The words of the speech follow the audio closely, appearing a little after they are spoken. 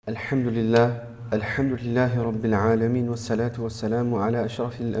Alhamdulillah, Alhamdulillahi Rabbil Alameen, wassalatu wassalamu ala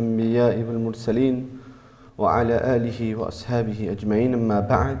ashrafil anbiya'i wal mursaleen, wa ala alihi wa ashabihi ajma'in, amma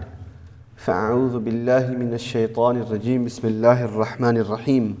ba'd. Fa'a'udhu billahi minash shaytanir rajeem, bismillahir rahmanir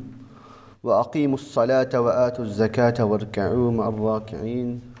rahim. Wa aqimus salata wa atuz zakata warka'u ma'ar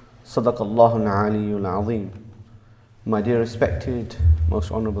raki'een. Sadaqallahu al-aliyyul azim. My dear respected,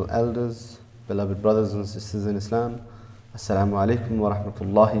 most honorable elders, beloved brothers and sisters in Islam, Assalamu alaikum wa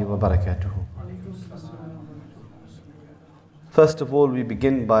rahmatullahi wa barakatuhu. First of all, we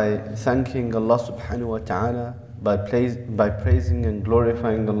begin by thanking Allah subhanahu wa ta'ala, by praising and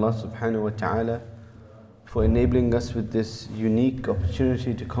glorifying Allah subhanahu wa ta'ala for enabling us with this unique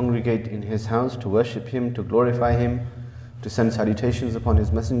opportunity to congregate in His house, to worship Him, to glorify Him, to send salutations upon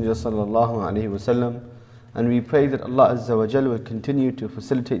His Messenger sallallahu alaihi wasallam. And we pray that Allah Azza wa Jalla will continue to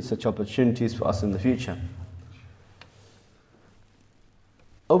facilitate such opportunities for us in the future.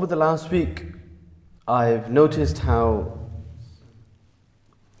 Over the last week, I've noticed how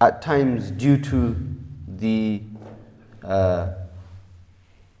at times, due to the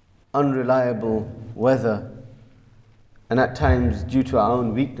unreliable weather and at times due to our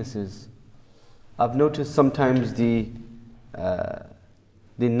own weaknesses, I've noticed sometimes the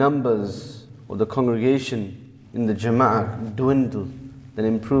numbers or the congregation in the Jummah dwindle, then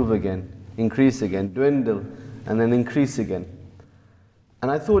improve again, increase again, dwindle and then increase again. And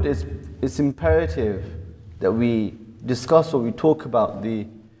I thought it's imperative that we discuss or we talk about the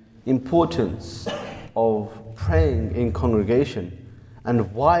importance of praying in congregation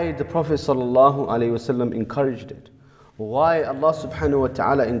and why the Prophet ﷺ encouraged it, why Allah subhanahu wa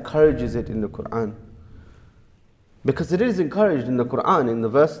ta'ala encourages it in the Quran. Because it is encouraged in the Quran, in the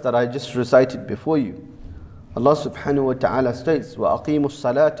verse that I just recited before you. Allah subhanahu wa ta'ala states, وَأَقِيمُوا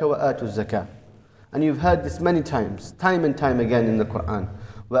الصَّلَاةَ وَآتُوا الزَّكَاةَ. And you've heard this many times, time and time again in the Quran,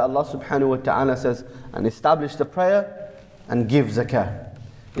 where Allah subhanahu wa ta'ala says, and establish the prayer and give zakah.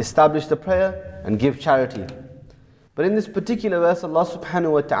 Establish the prayer and give charity. But in this particular verse, Allah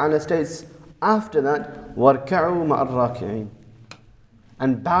subhanahu wa ta'ala states, after that, وَارْكَعُوا مَعَ الرَّاكِعِينَ.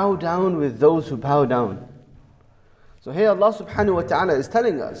 And bow down with those who bow down. So here Allah subhanahu wa ta'ala is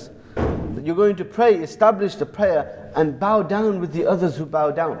telling us that you're going to pray, establish the prayer and bow down with the others who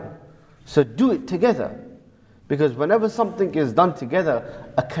bow down. So do it together. Because whenever something is done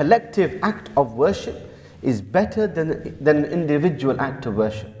together, a collective act of worship is better than an individual act of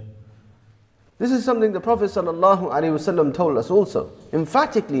worship. This is something the Prophet ﷺ told us also,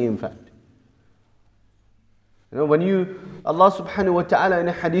 emphatically in fact. You know, Allah subhanahu wa ta'ala in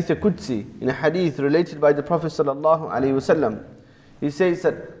a hadith Qudsi, in a hadith related by the Prophet ﷺ, He says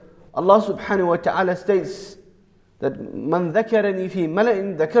that Allah subhanahu wa ta'ala states that man dhakarani fi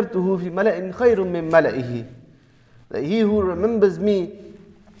mala'in dhakartuhu fi mala'in khayrun min mala'ihi. That he who remembers me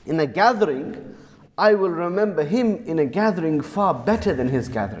in a gathering, I will remember him in a gathering far better than his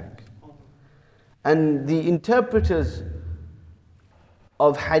gathering. And the interpreters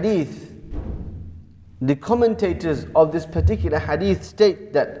of hadith, the commentators of this particular hadith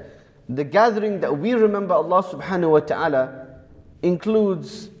state that the gathering that we remember Allah subhanahu wa ta'ala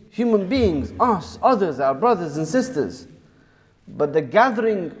includes human beings, us, others, our brothers and sisters. But the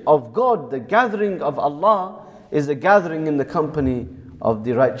gathering of God, the gathering of Allah, is a gathering in the company of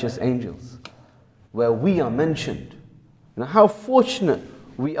the righteous angels, where we are mentioned. Now, how fortunate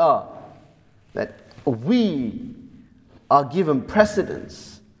we are that we are given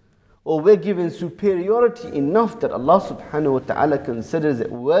precedence, or we're given superiority enough that Allah subhanahu wa ta'ala considers it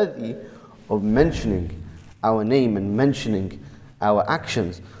worthy of mentioning our name and mentioning our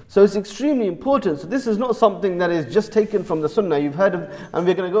actions. So it's extremely important. So this is not something that is just taken from the Sunnah. You've heard of, and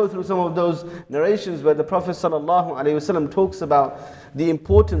we're going to go through some of those narrations where the Prophet ﷺ talks about the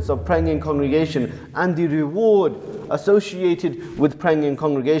importance of praying in congregation and the reward associated with praying in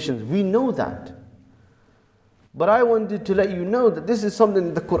congregations. We know that. But I wanted to let you know that this is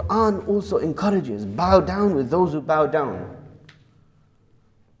something that the Quran also encourages. Bow down with those who bow down.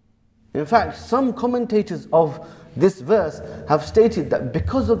 In fact, some commentators of this verse have stated that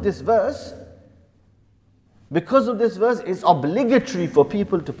because of this verse, it's obligatory for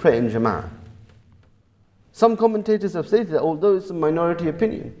people to pray in Jama'ah. Some commentators have stated that, although it's a minority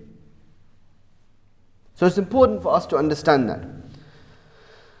opinion. So it's important for us to understand that.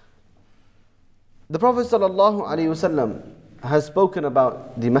 The Prophet ﷺ has spoken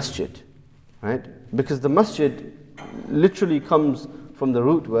about the Masjid, right? Because the Masjid literally comes from the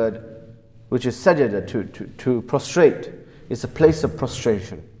root word, which is sajada, to prostrate. It's a place of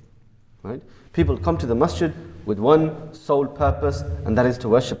prostration, right? People come to the Masjid with one sole purpose, and that is to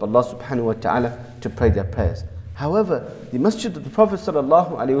worship Allah subhanahu wa ta'ala, to pray their prayers. However, the masjid of the Prophet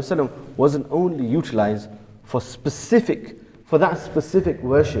ﷺ wasn't only utilized for that specific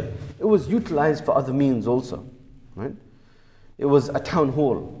worship. It was utilized for other means also. Right? It was a town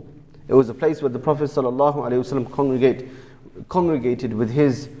hall. It was a place where the Prophet ﷺ congregated with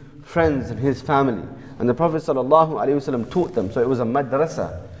his friends and his family. And the Prophet ﷺ taught them. So it was a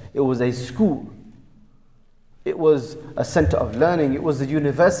madrasa. It was a school. It was a center of learning. It was a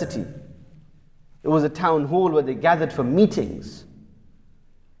university. It was a town hall where they gathered for meetings.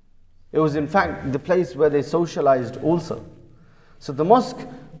 It was in fact the place where they socialized also. So the mosque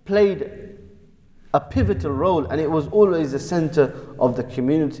played a pivotal role, and it was always the center of the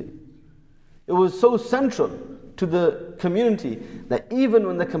community. It was so central to the community that even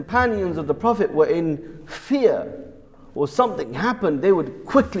when the companions of the Prophet were in fear or something happened, they would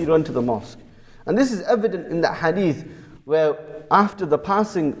quickly run to the mosque. And this is evident in that hadith where after the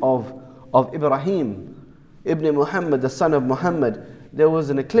passing of Ibrahim ibn Muhammad, the son of Muhammad, there was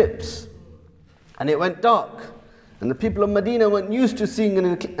an eclipse and it went dark. And the people of Medina weren't used to seeing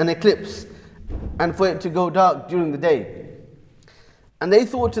an eclipse and for it to go dark during the day. And they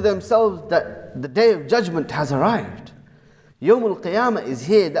thought to themselves that the day of judgment has arrived. Yawm al-Qiyamah is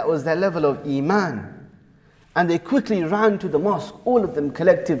here. That was their level of iman. And they quickly ran to the mosque, all of them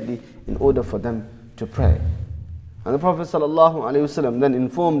collectively, in order for them to pray. And the Prophet ﷺ then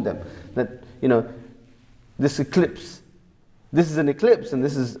informed them that, this is an eclipse and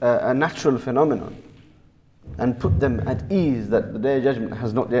this is a natural phenomenon. And put them at ease that the day of judgment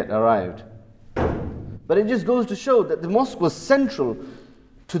has not yet arrived. But it just goes to show that the mosque was central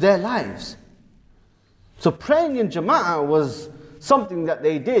to their lives. So praying in Jama'ah was something that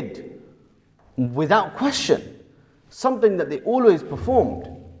they did without question, something that they always performed.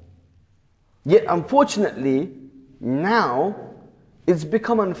 Yet unfortunately, now it's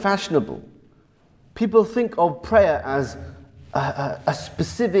become unfashionable. People think of prayer as a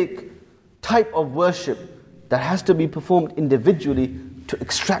specific type of worship that has to be performed individually to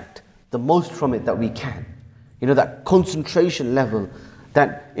extract the most from it that we can. That concentration level,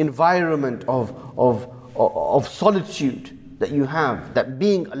 that environment of solitude that you have, that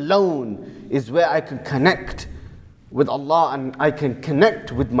being alone is where I can connect with Allah and I can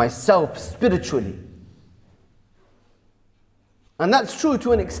connect with myself spiritually. And that's true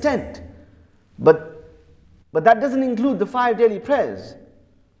to an extent. But that doesn't include the 5 daily prayers.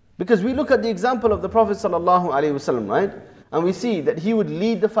 Because we look at the example of the Prophet ﷺ, right? And we see that he would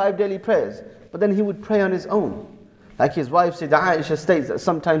lead the 5 daily prayers, but then he would pray on his own. Like his wife Sayyidah Aisha states that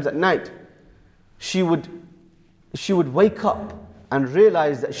sometimes at night, she would wake up and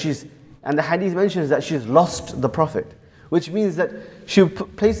realize that and the hadith mentions that she's lost the Prophet. Which means that she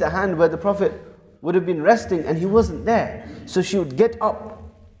would place her hand where the Prophet would have been resting and he wasn't there. So she would get up,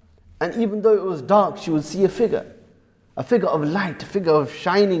 and even though it was dark, she would see a figure of light, a figure of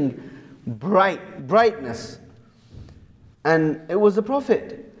shining brightness. And it was the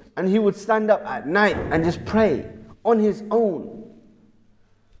Prophet. And he would stand up at night and just pray on his own.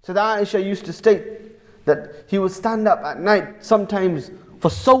 So that Aisha used to state that he would stand up at night sometimes for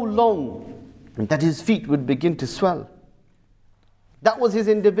so long that his feet would begin to swell. That was his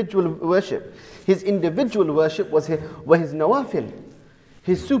individual worship. His individual worship were his nawafil,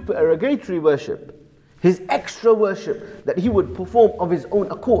 his supererogatory worship, his extra worship that he would perform of his own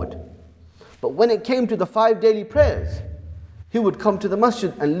accord. But when it came to the 5 daily prayers, he would come to the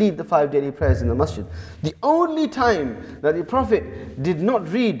masjid and lead the 5 daily prayers in the masjid. The only time that the Prophet did not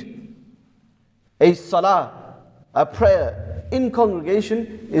read a salah, a prayer in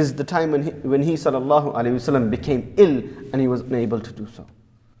congregation, is the time when he sallallahu alaihi wasallam became ill and he was unable to do so.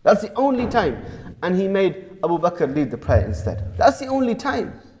 That's the only time. And he made Abu Bakr lead the prayer instead. That's the only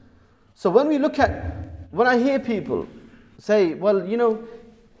time. So when I hear people say, well,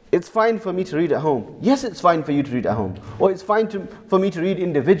 it's fine for me to read at home. Yes, it's fine for you to read at home. Or it's fine for me to read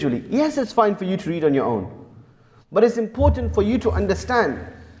individually. Yes, it's fine for you to read on your own. But it's important for you to understand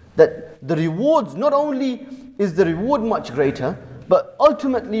that the rewards, not only is the reward much greater, but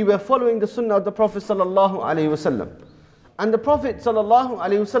ultimately we're following the sunnah of the Prophet sallallahu alaihi wasallam. And the Prophet sallallahu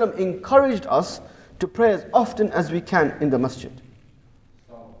alaihi wasallam encouraged us to pray as often as we can in the masjid.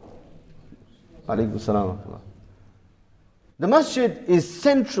 Alaykum salam. The masjid is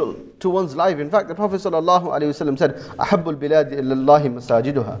central to one's life. In fact, the Prophet ﷺ said, أَحَبُّ الْبِلَادِ إِلَى اللَّهِ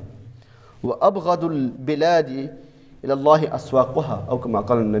مَسَاجِدُهَا وَأَبْغَضُ الْبِلَادِ إِلَى اللَّهِ أَسْوَاقُهَا أو كما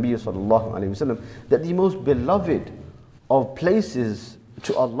قال النبي صلى الله عليه وسلم. That the most beloved of places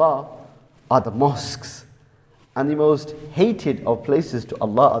to Allah are the mosques, and the most hated of places to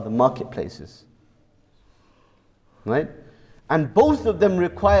Allah are the marketplaces. Right? And both of them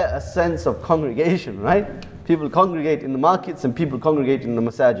require a sense of congregation, right? People congregate in the markets and people congregate in the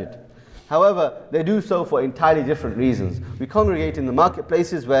Masjid. However, they do so for entirely different reasons. We congregate in the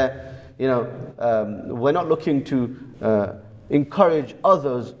marketplaces where, we're not looking to encourage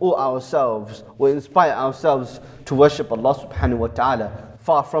others or ourselves or inspire ourselves to worship Allah subhanahu wa ta'ala.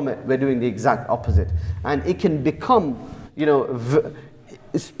 Far from it, we're doing the exact opposite. And it can become,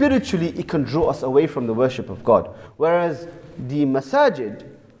 spiritually it can draw us away from the worship of God. Whereas the Masjid,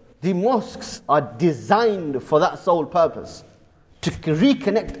 the mosques are designed for that sole purpose, to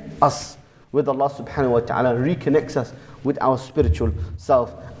reconnect us with Allah subhanahu wa ta'ala, reconnects us with our spiritual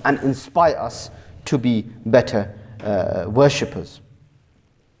self and inspire us to be better worshippers.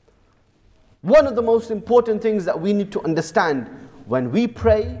 One of the most important things that we need to understand, when we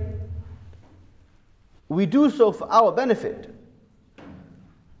pray, we do so for our benefit.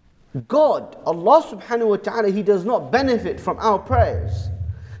 God, Allah subhanahu wa ta'ala, He does not benefit from our prayers.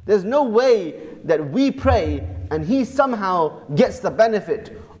 There's no way that we pray and He somehow gets the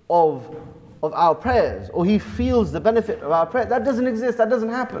benefit of our prayers, or He feels the benefit of our prayer. That doesn't exist, that doesn't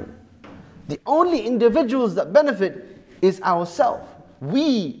happen. The only individuals that benefit is ourselves.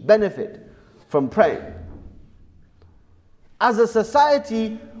 We benefit from praying. As a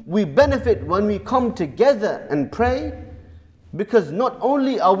society, we benefit when we come together and pray, because not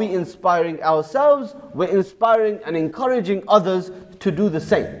only are we inspiring ourselves, we're inspiring and encouraging others to do the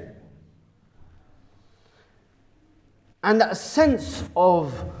same. And that sense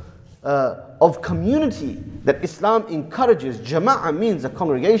of community that Islam encourages, Jama'ah means a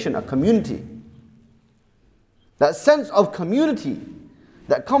congregation, a community. That sense of community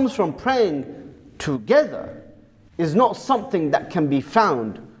that comes from praying together is not something that can be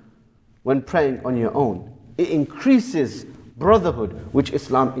found when praying on your own. It increases brotherhood, which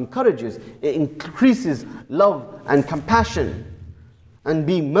Islam encourages. It increases love and compassion and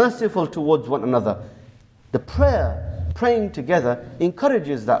being merciful towards one another. The praying together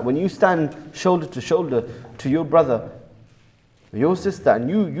encourages that. When you stand shoulder to shoulder to your brother, your sister, and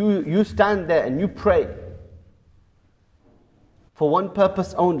you stand there and you pray for one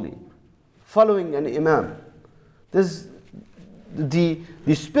purpose only, following an imam, there's the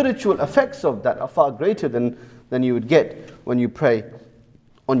spiritual effects of that are far greater than you would get when you pray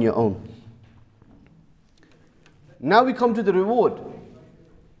on your own. Now we come to the reward,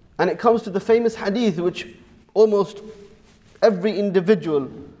 and it comes to the famous hadith which almost every individual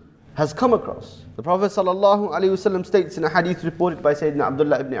has come across. The Prophet ﷺ states in a hadith reported by Sayyidina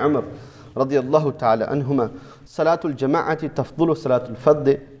Abdullah ibn Umar radiyallahu ta'ala anhuma, Salatul Jama'ati tafdulu Salatul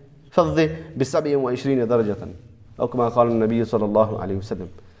Fadhi bi 27 darajatan. Or kama qala an-Nabi sallallahu alayhi wa sallam.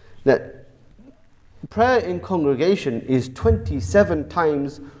 That prayer in congregation is 27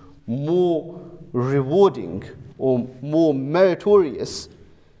 times more rewarding or more meritorious,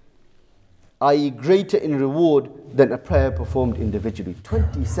 i.e. greater in reward than a prayer performed individually.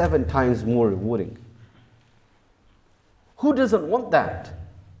 27 times more rewarding. Who doesn't want that?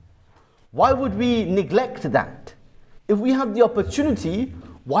 Why would we neglect that? If we have the opportunity,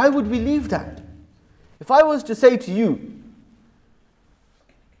 why would we leave that? If I was to say to you,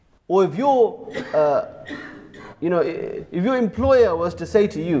 or if your employer was to say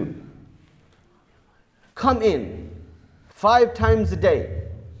to you, come in 5 times a day,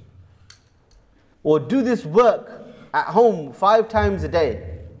 or do this work at home 5 times a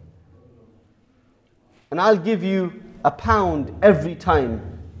day, and I'll give you £1 every time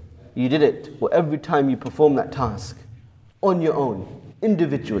you did it, or every time you perform that task on your own,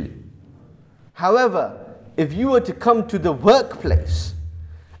 individually. However, if you were to come to the workplace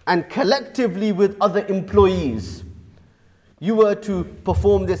and collectively with other employees, you were to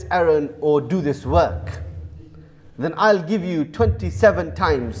perform this errand or do this work, then I'll give you 27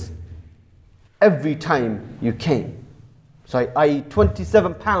 times every time you came. So i.e.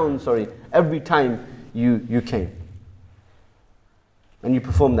 £27, every time you came and you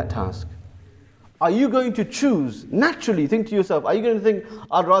performed that task. Are you going to choose, naturally think to yourself, are you going to think,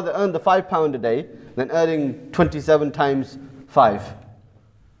 I'd rather earn the £5 a day than earning 27 times 5?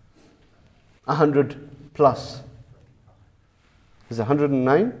 100 plus. Is it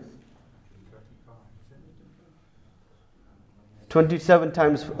 109? 27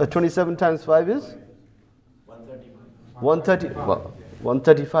 times 5 is? 130. Well,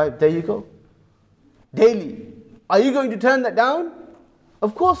 135, there you go. Daily. Are you going to turn that down?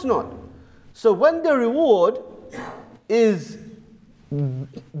 Of course not. So when the reward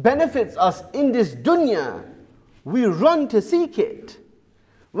benefits us in this dunya, we run to seek it.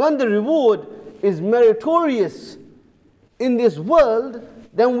 When the reward is meritorious in this world,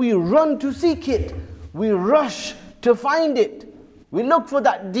 then we run to seek it. We rush to find it. We look for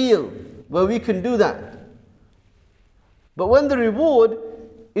that deal where we can do that. But when the reward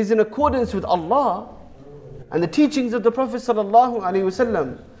is in accordance with Allah and the teachings of the Prophet sallallahu alaihi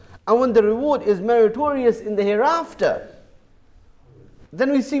wasallam, and when the reward is meritorious in the hereafter,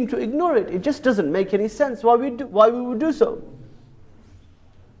 then we seem to ignore it. It just doesn't make any sense why we would do so.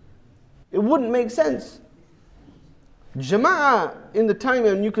 It wouldn't make sense. Jama'ah in the time,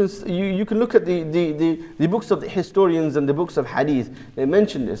 and you can look at the books of the historians and the books of hadith, they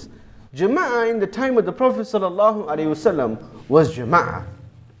mention this. Jama'ah in the time of the Prophet sallallahu alaihi wasallam was Jama'ah.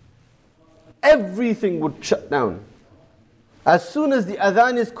 Everything would shut down. As soon as the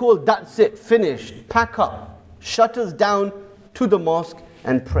adhan is called, that's it, finished. Pack up, shutters down to the mosque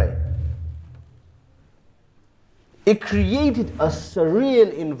and pray. It created a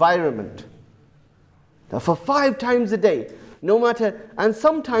surreal environment that for 5 times a day, no matter, and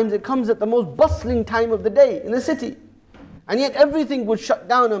sometimes it comes at the most bustling time of the day in the city. And yet everything would shut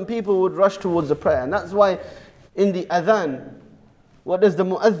down and people would rush towards the prayer. And that's why in the adhan, what does the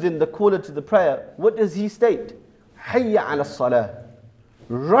muazzin, the caller to the prayer, what does he state? Hayya ala salah.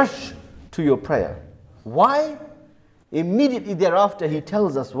 Rush to your prayer. Why? Immediately thereafter he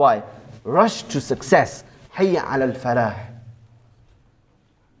tells us why. Rush to success. Hayya ala al-falah.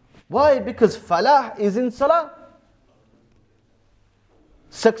 Why? Because falah is in salah.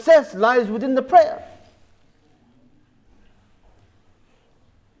 Success lies within the prayer.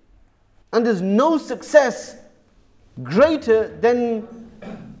 And there's no success greater than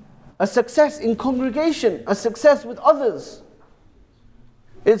a success in congregation, a success with others.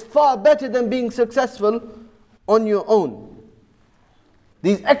 It's far better than being successful on your own.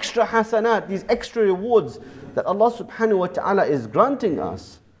 These extra hasanat, these extra rewards that Allah subhanahu wa ta'ala is granting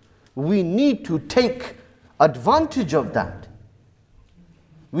us, we need to take advantage of that.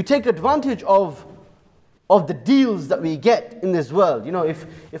 We take advantage of the deals that we get in this world. You know,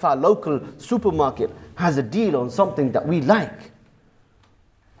 if our local supermarket has a deal on something that we like,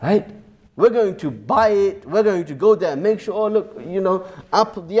 right? We're going to buy it, we're going to go there and make sure, oh look, you know,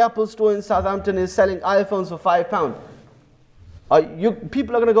 the Apple store in Southampton is selling iPhones for £5.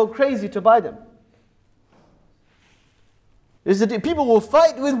 People are going to go crazy to buy them. People will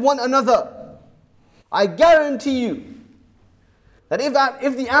fight with one another. I guarantee you that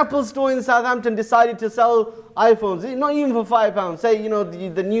if the Apple store in Southampton decided to sell iPhones, not even for £5, say, you know,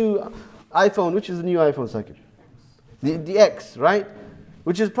 the new iPhone, which is the new iPhone cycle? The X, right?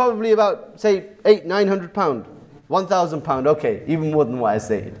 Which is probably about, say, £900, £1,000, okay, even more than what I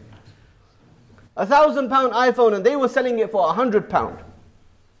said. £1,000 iPhone, and they were selling it for £100.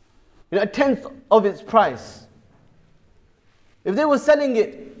 You know, 1/10 of its price. If they were selling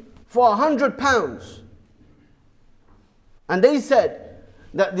it for £100, and they said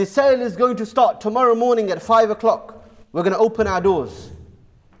that the sale is going to start tomorrow morning at 5 o'clock, we're going to open our doors.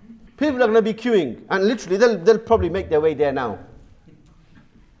 People are going to be queuing, and literally they'll probably make their way there now.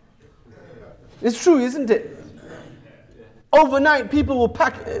 It's true, isn't it? Overnight, people will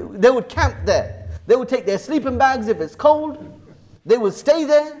they would camp there. They would take their sleeping bags if it's cold. They will stay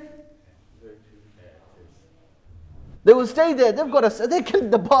there. They will stay there. They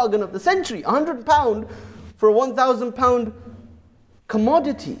get the bargain of the century. £100 for a £1,000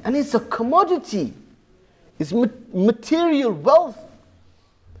 commodity. And it's a commodity. It's material wealth.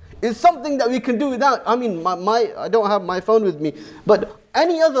 It's something that we can do without. I mean, I don't have my phone with me, but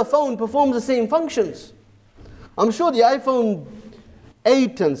any other phone performs the same functions. I'm sure the iPhone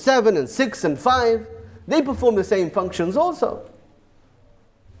 8 and 7 and 6 and 5, they perform the same functions also.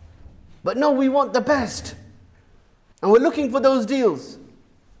 But no, we want the best. And we're looking for those deals.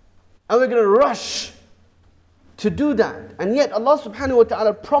 And we're going to rush to do that. And yet Allah subhanahu wa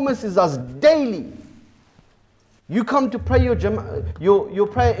ta'ala promises us daily. You come to pray your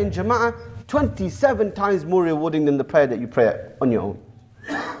prayer in Jama'ah, 27 times more rewarding than the prayer that you pray on your own.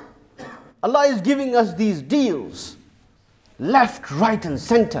 Allah is giving us these deals, left, right and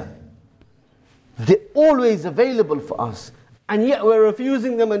center. They're always available for us, and yet we're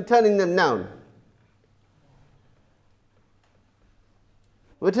refusing them and turning them down.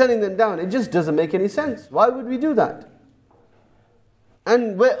 We're turning them down. It just doesn't make any sense. Why would we do that?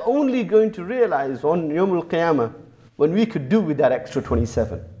 And we're only going to realize on Yawm al-Qiyamah when we could do with that extra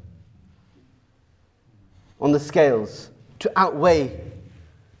 27 on the scales to outweigh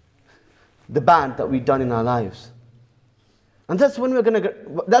the bad that we've done in our lives. And that's when we're going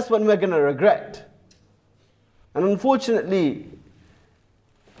to regret. And unfortunately,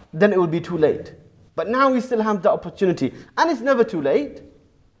 then it will be too late. But now we still have the opportunity. And it's never too late.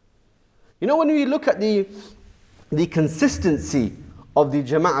 You know, when we look at the consistency of the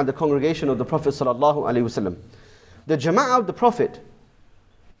Jama'ah, the congregation of the Prophet sallallahu alaihi wasallam, the Jama'ah of the Prophet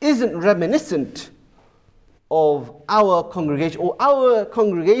isn't reminiscent of our congregation, or our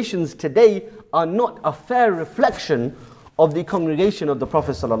congregations today, are not a fair reflection of the congregation of the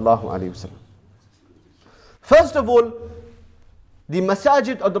Prophet sallallahu alaihi wasallam. First of all, the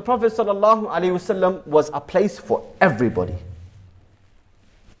Masjid of the Prophet sallallahu alaihi wasallam was a place for everybody,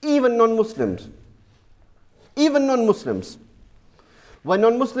 even non-Muslims. Even non-Muslims. When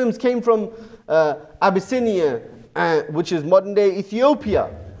non-Muslims came from Abyssinia, which is modern-day Ethiopia,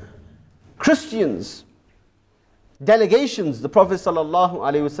 Christians, delegations, the Prophet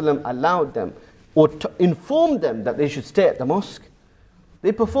ﷺ allowed them or informed them that they should stay at the mosque.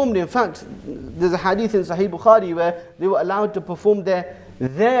 They performed, in fact, there's a hadith in Sahih Bukhari where they were allowed to perform their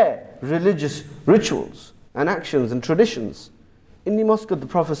religious rituals and actions and traditions in the mosque of the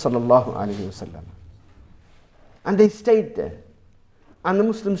Prophet ﷺ. And they stayed there. And the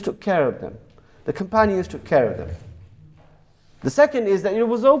Muslims took care of them. The companions took care of them. The second is that it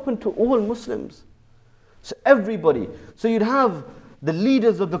was open to all Muslims. So everybody. So you'd have the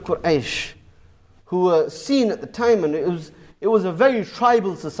leaders of the Quraysh who were seen at the time, and it was a very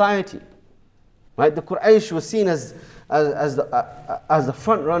tribal society. Right? The Quraysh was seen as the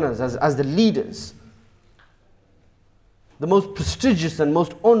front runners, as the leaders. The most prestigious and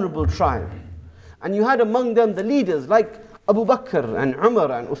most honorable tribe. And you had among them the leaders like Abu Bakr and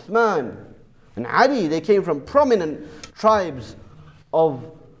Umar and Uthman and Ali. They came from prominent tribes of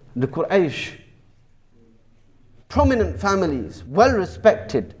the Quraysh. Prominent families, well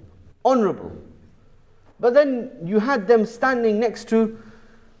respected, honorable. But then you had them standing next to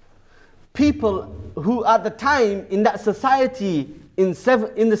people who at the time in that society in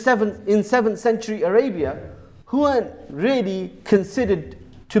 7th century Arabia, who weren't really considered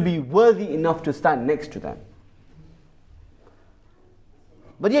to be worthy enough to stand next to them.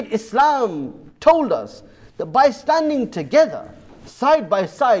 But yet Islam told us that by standing together, side by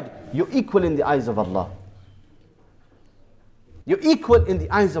side, you're equal in the eyes of Allah. You're equal in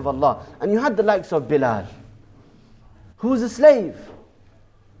the eyes of Allah. And you had the likes of Bilal, who was a slave,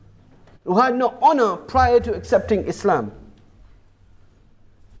 who had no honor prior to accepting Islam.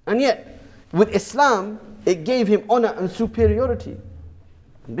 And yet, with Islam, it gave him honor and superiority.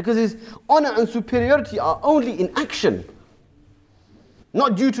 Because his honor and superiority are only in action.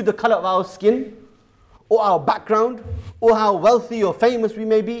 Not due to the color of our skin, or our background, or how wealthy or famous we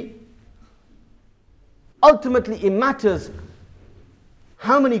may be. Ultimately, it matters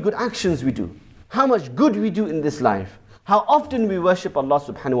how many good actions we do, how much good we do in this life, how often we worship Allah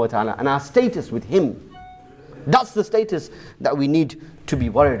subhanahu wa ta'ala, and our status with Him. That's the status that we need to be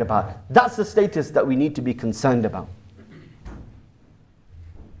worried about. That's the status that we need to be concerned about.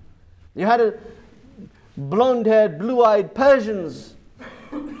 You had a blonde-haired, blue-eyed Persians.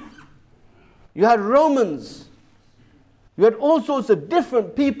 You had Romans. You had all sorts of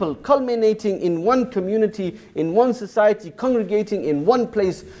different people culminating in one community, in one society, congregating in one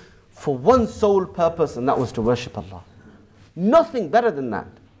place for one sole purpose, and that was to worship Allah. Nothing better than that.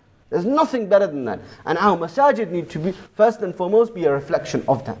 There's nothing better than that. And our masajid need to be, first and foremost, be a reflection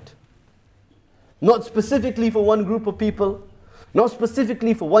of that. Not specifically for one group of people, not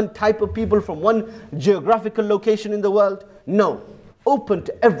specifically for one type of people from one geographical location in the world. No, open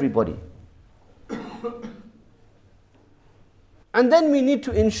to everybody. And then we need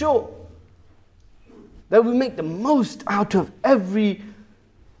to ensure that we make the most out of every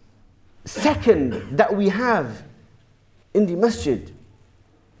second that we have in the masjid.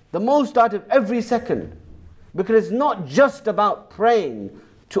 The most out of every second. Because it's not just about praying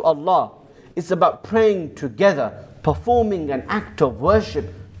to Allah. It's about praying together, performing an act of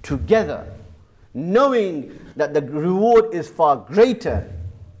worship together, knowing that the reward is far greater,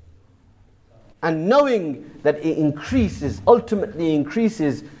 and knowing that it ultimately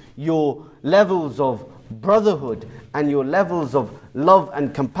increases your levels of brotherhood and your levels of love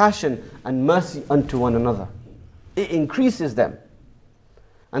and compassion and mercy unto one another. It increases them.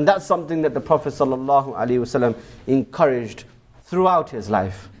 And that's something that the Prophet ﷺ encouraged throughout his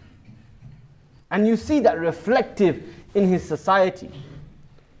life. And you see that reflective in his society.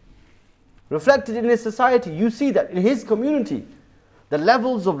 Reflected in his society, you see that in his community, the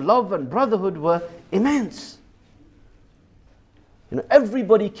levels of love and brotherhood were immense.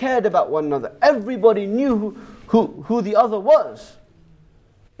 Everybody cared about one another. Everybody knew who the other was.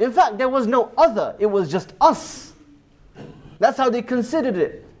 In fact, there was no other. It was just us. That's how they considered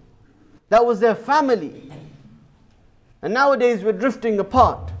it. That was their family. And nowadays we're drifting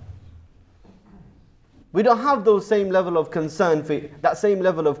apart. We don't have that same level of concern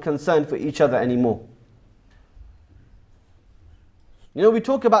for each other anymore. You know, we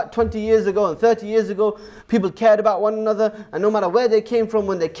talk about 20 years ago and 30 years ago, people cared about one another, and no matter where they came from,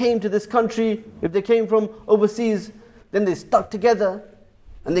 when they came to this country, if they came from overseas, then they stuck together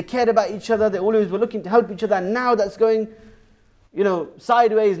and they cared about each other. They always were looking to help each other. And now that's going, you know,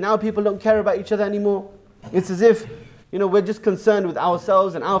 sideways. Now people don't care about each other anymore. It's as if, you know, we're just concerned with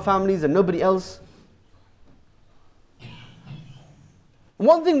ourselves and our families and nobody else.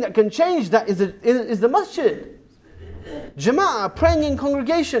 One thing that can change that is the masjid. Jama'ah, praying in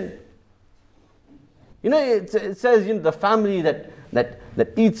congregation. You know, it says, you know, the family that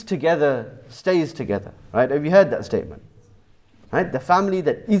eats together stays together. Right? Have you heard that statement? Right? The family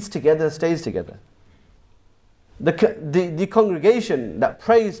that eats together stays together. The congregation that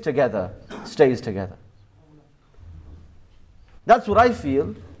prays together stays together. That's what I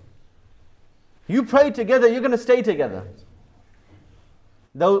feel. You pray together, you're going to stay together.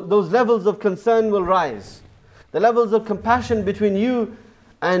 Those levels of concern will rise. The levels of compassion between you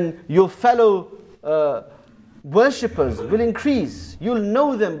and your fellow worshippers will increase. You'll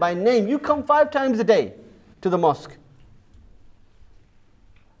know them by name. You come 5 times a day to the mosque.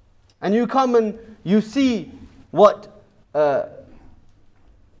 And you come and you see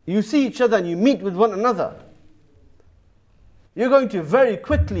you see each other and you meet with one another. You're going to very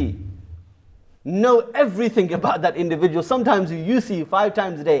quickly know everything about that individual. Sometimes you see 5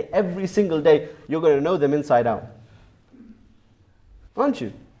 times a day, every single day, you're going to know them inside out. Aren't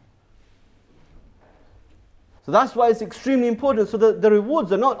you? So that's why it's extremely important. So the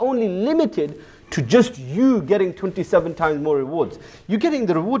rewards are not only limited to just you getting 27 times more rewards. You're getting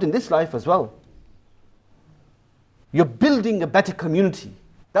the reward in this life as well. You're building a better community.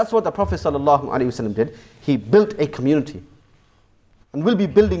 That's what the Prophet ﷺ did. He built a community. And we'll be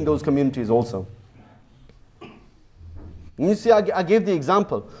building those communities also. And you see, I gave the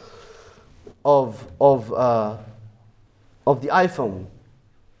example of the iPhone.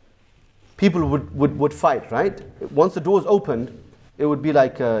 People would fight, right? Once the doors opened, it would be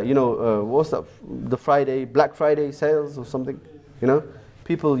like, what's that? The Black Friday sales or something, you know?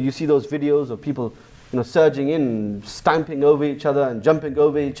 People, you see those videos of people, you know, surging in, stamping over each other and jumping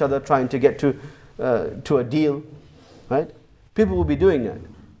over each other, trying to get to a deal, right? People will be doing that.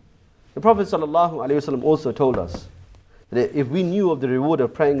 The Prophet ﷺ also told us that if we knew of the reward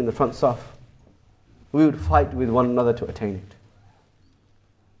of praying in the front saf, we would fight with one another to attain it.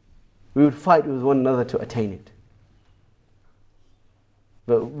 We would fight with one another to attain it.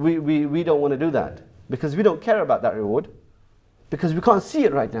 But we don't want to do that because we don't care about that reward, because we can't see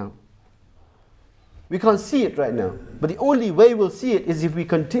it right now. We can't see it right now. But the only way we'll see it is if we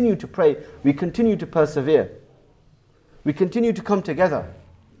continue to pray, we continue to persevere. We continue to come together.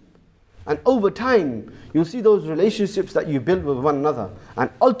 And over time, you'll see those relationships that you build with one another. And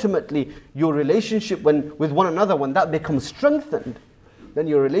ultimately, your relationship with one another, when that becomes strengthened, then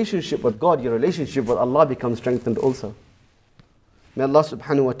your relationship with God, your relationship with Allah becomes strengthened also. May Allah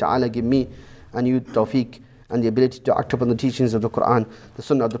subhanahu wa ta'ala give me and you tawfiq and the ability to act upon the teachings of the Quran, the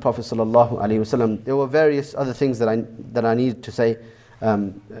Sunnah of the Prophet sallallahu alaihi wasallam. There were various other things that I needed to say.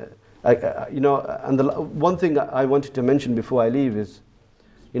 And the one thing I wanted to mention before I leave is,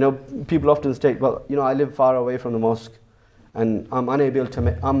 you know, people often state, well, you know, I live far away from the mosque, and I'm unable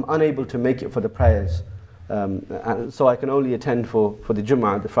to make it for the prayers, and so I can only attend for the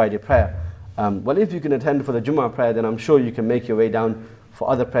Jummah, the Friday prayer. Well, if you can attend for the Jummah prayer, then I'm sure you can make your way down for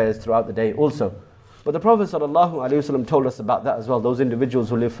other prayers throughout the day also. But the Prophet ﷺ told us about that as well, those individuals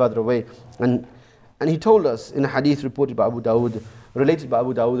who live further away. And he told us in a hadith reported by Abu Dawud, related by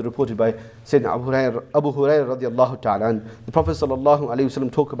Abu Dawud, reported by Sayyidina Abu Hurairah radiallahu ta'ala. And the Prophet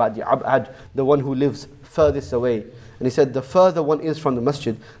ﷺ talked about the ab'ad, the one who lives furthest away. And he said, the further one is from the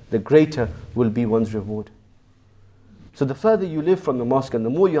masjid, the greater will be one's reward. So the further you live from the mosque and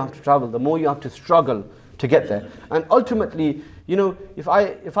the more you have to travel, the more you have to struggle to get there. And ultimately, you know, if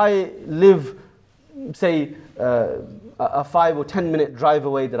I live, say, a 5 or 10 minute drive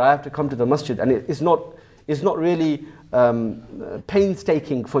away, that I have to come to the masjid, and it's not really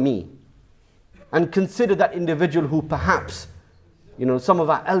painstaking for me. And consider that individual who perhaps, you know, some of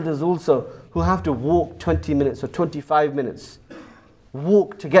our elders also, who have to walk 20 minutes or 25 minutes,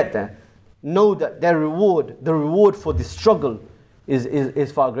 walk to get there. Know that their reward, the reward for the struggle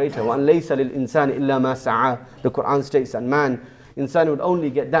is far greater. وَأَنْ لَيْسَ لِلْإِنسَانِ إِلَّا مَا سَعَى. The Quran states that man, insan would only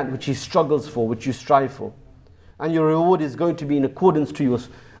get that which he struggles for, which you strive for. And your reward is going to be in accordance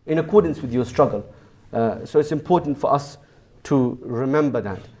with your struggle. So it's important for us to remember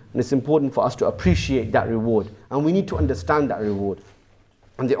that. And it's important for us to appreciate that reward. And we need to understand that reward.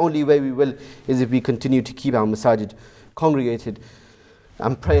 And the only way we will is if we continue to keep our masajid congregated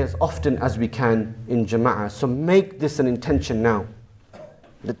and pray as often as we can in jama'ah. So make this an intention now.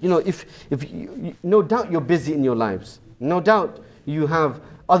 That, if no doubt you're busy in your lives. No doubt you have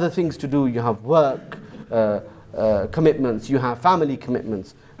other things to do. You have work commitments, you have family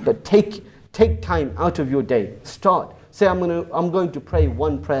commitments. But take time out of your day. Start. Say, I'm going to pray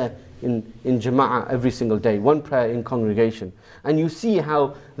one prayer in Jummah every single day, one prayer in congregation. And you see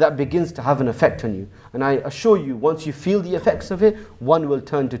how that begins to have an effect on you. And I assure you, once you feel the effects of it, one will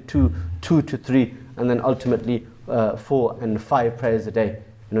turn to two to three, and then ultimately 4 and 5 prayers a day.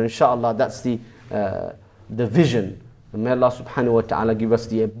 Inshallah, that's the vision. And may Allah subhanahu wa ta'ala give us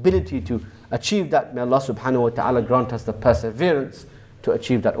the ability to achieve that. May Allah subhanahu wa ta'ala grant us the perseverance to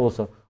achieve that also.